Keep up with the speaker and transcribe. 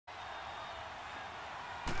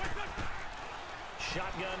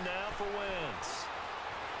shotgun now for Wentz.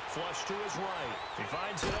 Flush to his right. He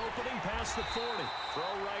finds an opening past the 40.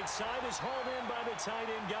 Throw right side is hauled in by the tight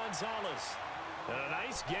end Gonzalez. And a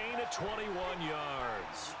nice gain of 21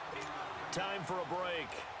 yards. Time for a break.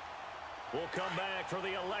 We'll come back for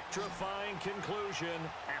the electrifying conclusion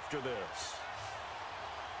after this.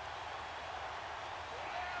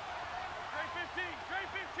 Trey 15, Trey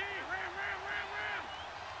 15, ram.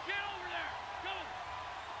 Get over there, go.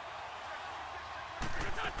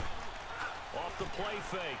 Off the play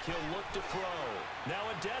fake, he'll look to throw. Now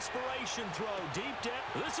a desperation throw, deep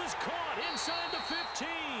down. This is caught inside the 15.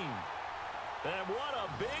 And what a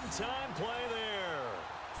big-time play there.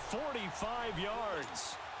 45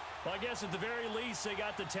 yards. Well, I guess at the very least, they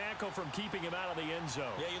got the tackle from keeping him out of the end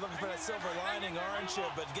zone. Yeah, you're looking for that silver lining, aren't you?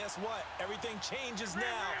 But guess what? Everything changes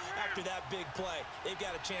now after that big play. They've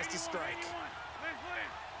got a chance to strike.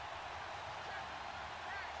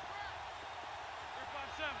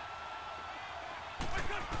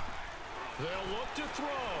 They'll look to throw.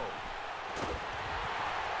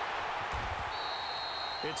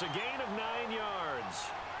 It's a gain of 9 yards,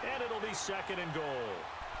 and it'll be second and goal.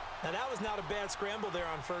 Now, that was not a bad scramble there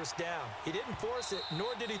on first down. He didn't force it,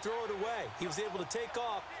 nor did he throw it away. He was able to take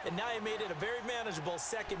off, and now he made it a very manageable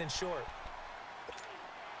second and short.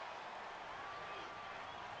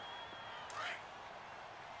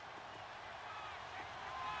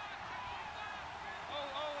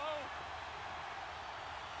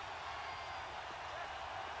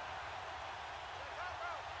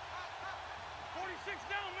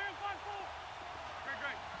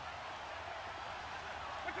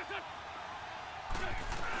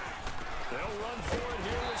 They'll run for it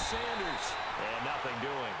here with Sanders. And nothing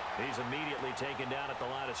doing. He's immediately taken down at the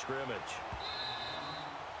line of scrimmage.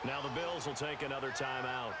 Now the Bills will take another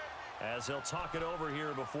timeout as they'll talk it over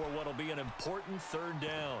here before what will be an important third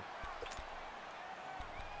down.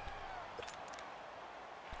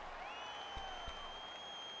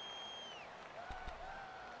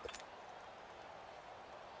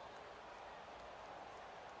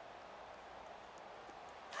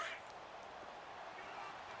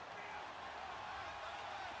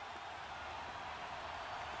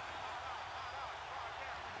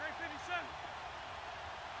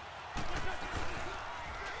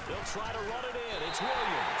 They'll try to run it in. It's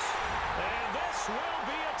Williams. And this will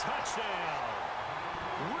be a touchdown.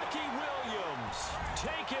 Ricky Williams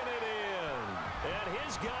taking it in. And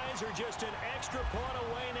his guys are just an extra point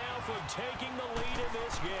away now from taking the lead in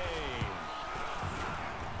this game.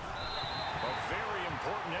 A very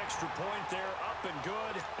important extra point there, up and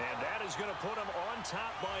good. And that is going to put them on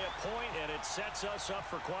top by a point, and it sets us up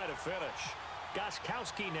for quite a finish.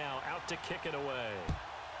 Gostkowski now out to kick it away.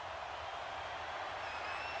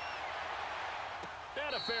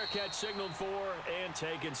 And a fair catch signaled for and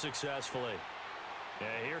taken successfully.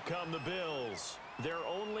 And here come the Bills. They're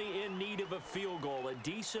only in need of a field goal, a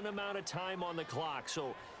decent amount of time on the clock.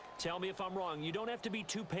 So tell me if I'm wrong. You don't have to be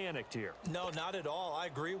too panicked here. No, not at all. I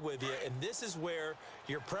agree with you. And this is where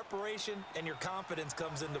your preparation and your confidence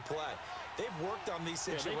comes into play. They've worked on these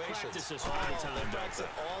situations. Yeah, they practice this all the time. They practice it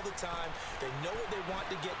all the time. They know what they want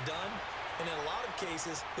to get done. And in a lot of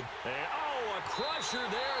cases... a crusher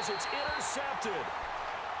there as it's intercepted.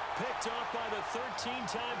 Picked off by the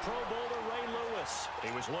 13-time Pro Bowler Ray Lewis.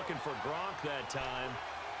 He was looking for Gronk that time.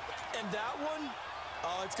 And that one,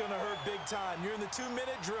 oh, it's going to hurt big time. You're in the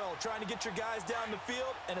 2-minute drill trying to get your guys down the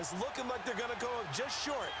field, and it's looking like they're going to go just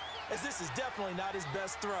short, as this is definitely not his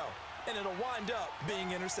best throw. And it'll wind up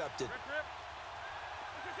being intercepted.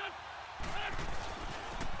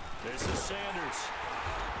 This is Sanders.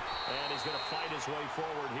 And he's going to fight his way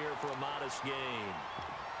forward here for a modest gain.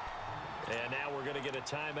 And now we're going to get a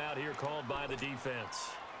timeout here called by the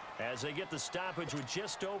defense as they get the stoppage with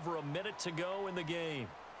just over a minute to go in the game.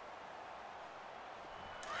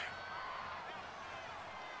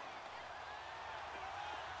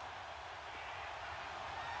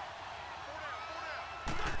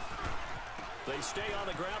 They stay on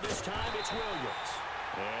the ground this time. It's Williams.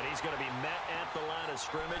 And he's going to be met at the line of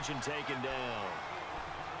scrimmage and taken down.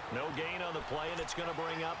 No gain on the play, and it's going to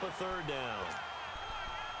bring up a third down.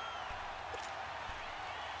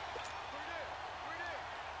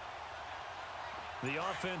 The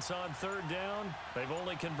offense on third down, they've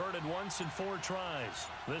only converted once in 4 tries.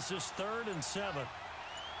 This is 3rd and 7.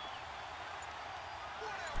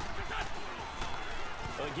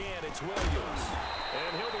 Again, it's Williams.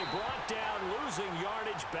 And he'll be brought down, losing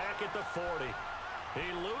yardage back at the 40.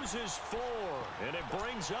 He loses 4, and it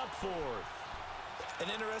brings up 4th. An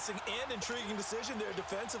interesting and intriguing decision there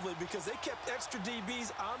defensively because they kept extra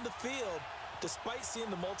DBs on the field despite seeing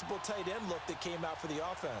the multiple tight end look that came out for the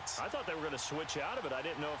offense. I thought they were going to switch out of it. I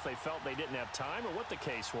didn't know if they felt they didn't have time or what the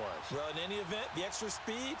case was. Well, in any event, the extra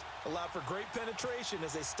speed allowed for great penetration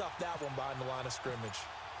as they stuffed that one behind the line of scrimmage.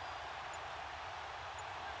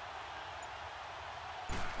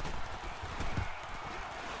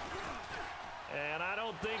 And I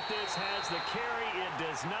don't think this has the carry. It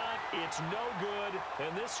does not. It's no good.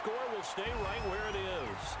 And this score will stay right where it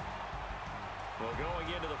is. Well, going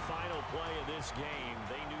into the final play of this game,